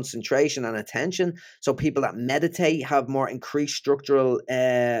to concentration and attention. So people that meditate have more increased structural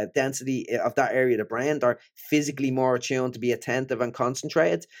density of that area of the brain. They're physically more attuned to be attentive and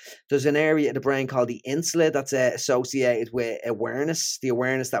concentrated. There's an area of the brain called the insula that's associated with awareness, the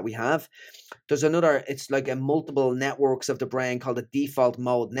awareness that we have. There's another, it's like a multiple networks of the brain called the default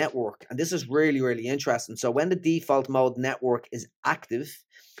mode network. And this is really, really interesting. So when the default mode network is active,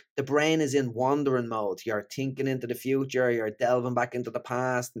 the brain is in wandering mode. You're thinking into the future, you're delving back into the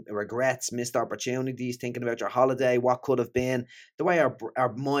past, regrets, missed opportunities, thinking about your holiday, what could have been, the way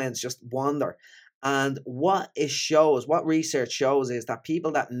our minds just wander. And what research shows is that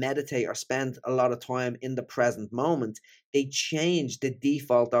people that meditate or spend a lot of time in the present moment, they change the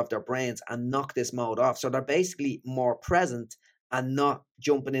default of their brains and knock this mode off. So they're basically more present and not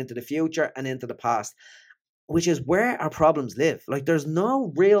jumping into the future and into the past, which is where our problems live. Like there's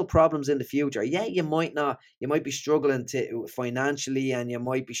no real problems in the future. Yeah, you might be struggling to financially, and you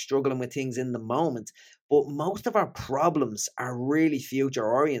might be struggling with things in the moment, but most of our problems are really future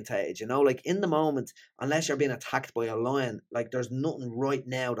orientated, like in the moment, unless you're being attacked by a lion, like there's nothing right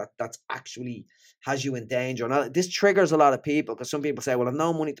now that's actually has you in danger. Now, this triggers a lot of people because some people say, well, I've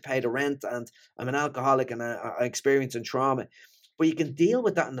no money to pay the rent and I'm an alcoholic and I experiencing trauma. But you can deal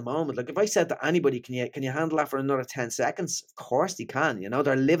with that in the moment. Like if I said to anybody, can you handle that for another 10 seconds? Of course they can.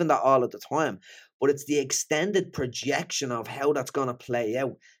 They're living that all of the time. But it's the extended projection of how that's going to play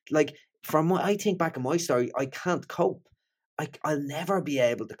out. Like from what I think back in my story, I can't cope. I'll never be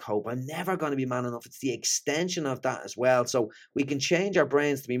able to cope. I'm never going to be man enough. It's the extension of that as well. So we can change our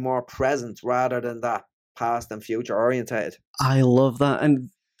brains to be more present rather than that past and future orientated. I love that. And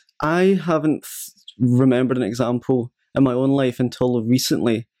I haven't remembered an example in my own life until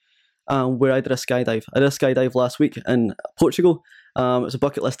recently, where I did a skydive. I did a skydive last week in Portugal. It was a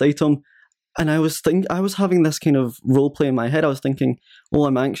bucket list item, and I was having this kind of role play in my head. I was thinking, "Oh,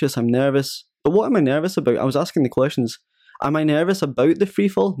 I'm anxious, I'm nervous." But what am I nervous about? I was asking the questions. Am I nervous about the free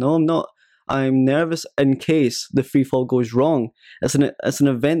fall? No, I'm not. I'm nervous in case the free fall goes wrong. It's an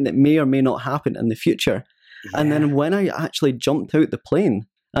event that may or may not happen in the future. Yeah. And then when I actually jumped out the plane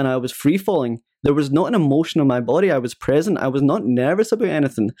and I was free falling, there was not an emotion in my body. I was present. I was not nervous about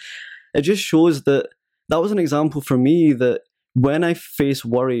anything. it just shows that was an example for me that when I face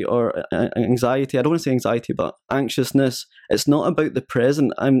worry or anxiety, I don't want to say anxiety, but anxiousness, it's not about the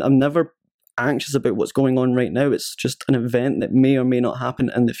present. I'm never anxious about what's going on right now. It's just an event that may or may not happen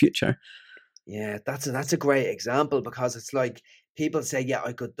in the future. Yeah, that's a great example, because it's like people say, yeah,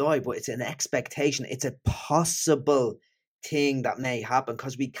 I could die, but it's an expectation. It's a possible thing that may happen,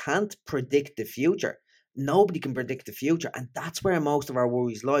 because we can't predict the future. Nobody can predict the future. And that's where most of our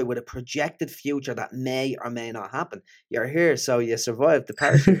worries lie, with a projected future that may or may not happen. You're here, so you survived the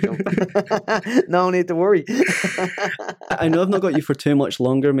parachute jump. No need to worry. I know I've not got you for too much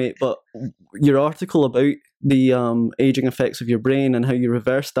longer, mate, but your article about the aging effects of your brain and how you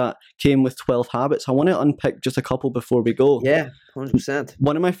reverse that came with 12 habits. I want to unpick just a couple before we go. Yeah, 100%.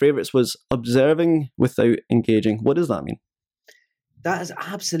 One of my favorites was observing without engaging. What does that mean? That is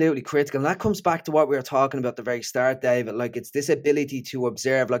absolutely critical. And that comes back to what we were talking about at the very start, David. Like, it's this ability to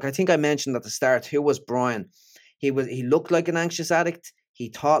observe. Like, I think I mentioned at the start, who was Brian? He looked like an anxious addict. He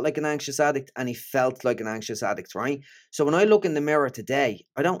thought like an anxious addict, and he felt like an anxious addict, right? So when I look in the mirror today,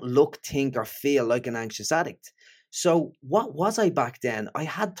 I don't look, think, or feel like an anxious addict. So what was I back then? I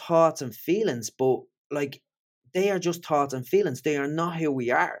had thoughts and feelings, but like, they are just thoughts and feelings. They are not who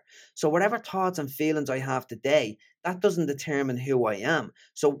we are. So whatever thoughts and feelings I have today, that doesn't determine who I am.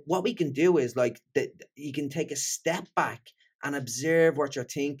 So what we can do is, like, you can take a step back and observe what you're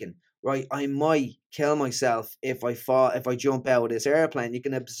thinking. Right, I might kill myself if I jump out of this airplane. You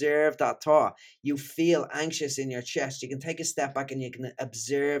can observe that thought. You feel anxious in your chest. You can take a step back and you can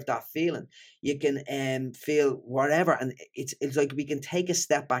observe that feeling. You can feel whatever, and it's like we can take a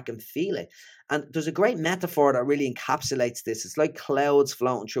step back and feel it. And there's a great metaphor that really encapsulates this. It's like clouds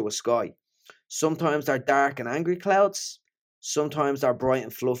floating through a sky. Sometimes they're dark and angry clouds. Sometimes they're bright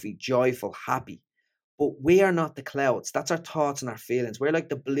and fluffy, joyful, happy. But we are not the clouds. That's our thoughts and our feelings. We're like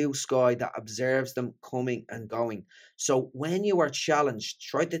the blue sky that observes them coming and going. So when you are challenged,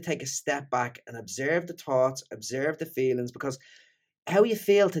 try to take a step back and observe the thoughts, observe the feelings, because how you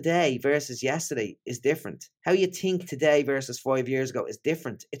feel today versus yesterday is different. How you think today versus 5 years ago is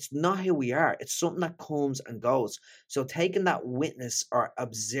different. It's not who we are. It's something that comes and goes. So taking that witness or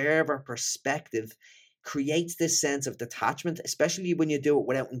observer perspective creates this sense of detachment, especially when you do it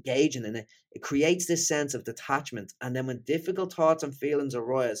without engaging in it. It creates this sense of detachment. And then when difficult thoughts and feelings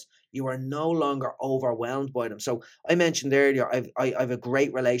arise, you are no longer overwhelmed by them. So I mentioned earlier, I have a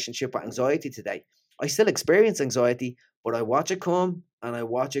great relationship with anxiety today. I still experience anxiety, but I watch it come and I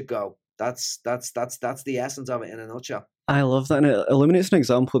watch it go. That's the essence of it in a nutshell. I love that. And it illuminates an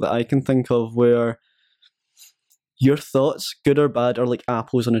example that I can think of where your thoughts, good or bad, are like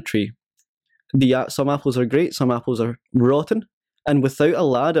apples on a tree. Some apples are great, some apples are rotten, and without a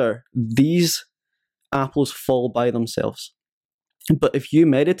ladder, these apples fall by themselves. But if you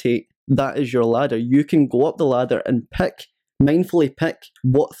meditate, that is your ladder. You can go up the ladder and mindfully pick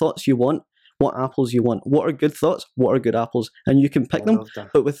what thoughts you want, what apples you want, what are good thoughts, what are good apples, and you can pick them.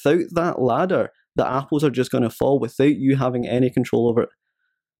 But without that ladder, the apples are just going to fall without you having any control over it.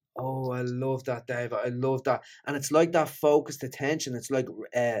 Oh, I love that, Dave. I love that. And it's like that focused attention. It's like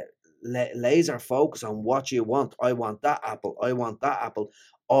laser focus on what you want. I want that apple. I want that apple.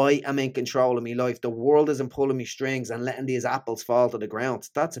 I am in control of my life. The world isn't pulling me strings and letting these apples fall to the ground.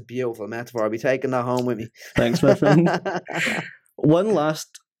 That's a beautiful metaphor. I'll be taking that home with me. Thanks, my friend. One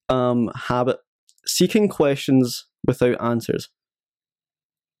last habit: seeking questions without answers.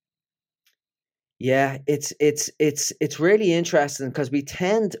 Yeah, it's really interesting, because we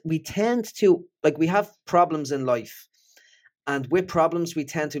tend to, like, we have problems in life. And with problems, we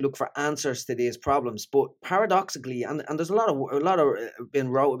tend to look for answers to these problems. But paradoxically, and there's a lot of been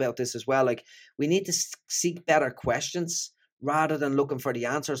wrote about this as well. Like, we need to seek better questions rather than looking for the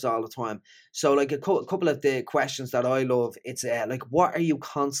answers all the time. So, like, a couple of the questions that I love, it's like, what are you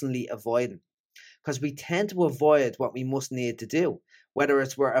constantly avoiding? Because we tend to avoid what we must need to do. Whether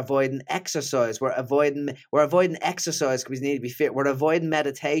it's we're avoiding exercise, we're avoiding exercise because we need to be fit. We're avoiding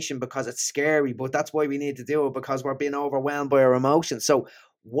meditation because it's scary, but that's why we need to do it, because we're being overwhelmed by our emotions. So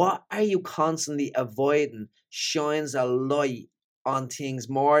what are you constantly avoiding shines a light on things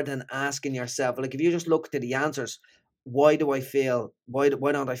more than asking yourself. Like, if you just look to the answers, why don't I feel good?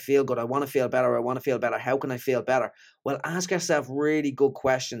 I want to feel better. How can I feel better? Well, ask yourself really good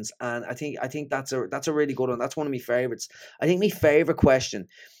questions. And I think that's a really good one. That's one of my favorites. I think my favorite question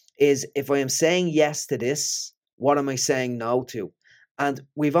is, if I am saying yes to this, what am I saying no to? And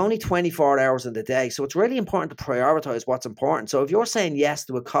we've only 24 hours in the day. So it's really important to prioritize what's important. So if you're saying yes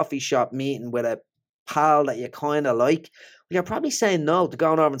to a coffee shop meeting with a pal that you kind of like, you're probably saying no to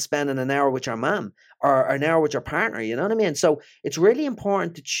going over and spending an hour with your mum or an hour with your partner. You know what I mean? So it's really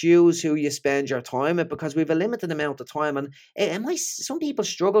important to choose who you spend your time with, because we have a limited amount of time. And some people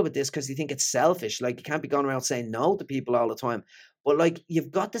struggle with this because they think it's selfish. Like, you can't be going around saying no to people all the time. But like,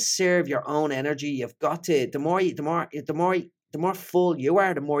 you've got to serve your own energy. You've got to, the more full you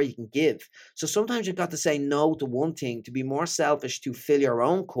are, the more you can give. So sometimes you've got to say no to one thing to be more selfish, to fill your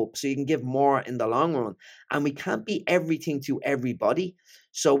own cup so you can give more in the long run. And we can't be everything to everybody.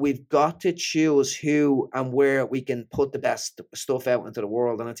 So we've got to choose who and where we can put the best stuff out into the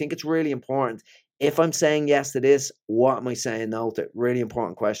world. And I think it's really important. If I'm saying yes to this, what am I saying no to? Really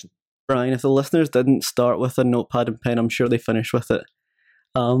important question. Brian, if the listeners didn't start with a notepad and pen, I'm sure they finished with it.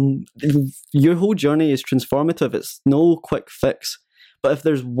 Your whole journey is transformative. It's no quick fix. But if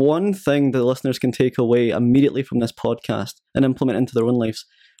there's one thing the listeners can take away immediately from this podcast and implement into their own lives,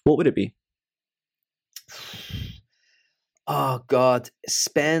 what would it be? Oh God,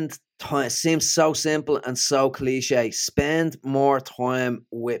 spend time. It seems so simple and so cliche. Spend more time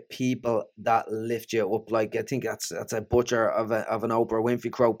with people that lift you up. Like, I think that's a butcher of an Oprah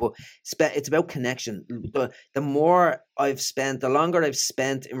Winfrey quote, but it's about connection. The more I've spent, the longer I've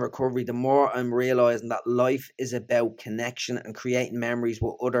spent in recovery, the more I'm realizing that life is about connection and creating memories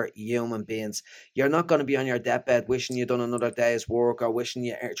with other human beings. You're not going to be on your deathbed wishing you'd done another day's work or wishing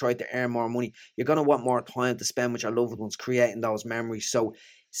you tried to earn more money. You're going to want more time to spend with your loved ones, creating those memories. So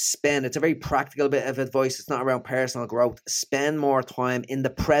it's a very practical bit of advice. It's not around personal growth. Spend more time in the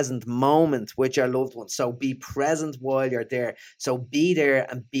present moment with your loved ones. So be present while you're there. So be there,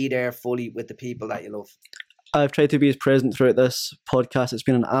 and be there fully with the people that you love. I've tried to be as present throughout this podcast. It's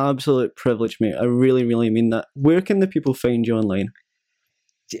been an absolute privilege, mate. I really, really mean that. Where can the people find you online?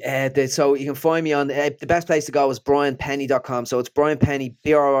 So you can find me on the best place to go is brianpennie.com. So it's Brian Pennie,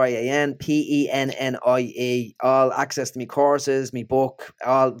 BrianPennie. All access to me courses, me book,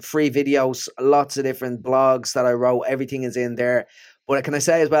 all free videos, lots of different blogs that I wrote. Everything is in there. But can I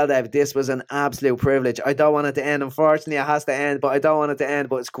say as well, Dave, this was an absolute privilege. I don't want it to end. Unfortunately, it has to end, but I don't want it to end.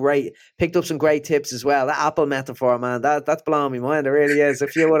 But it's great. Picked up some great tips as well. That Apple metaphor, man, that's blowing my mind. It really is. A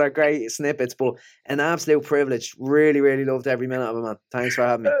few other great snippets, but an absolute privilege. Really, really loved every minute of it, man. Thanks for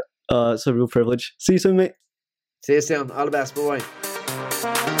having me. It's a real privilege. See you soon, mate. See you soon. All the best. Bye-bye.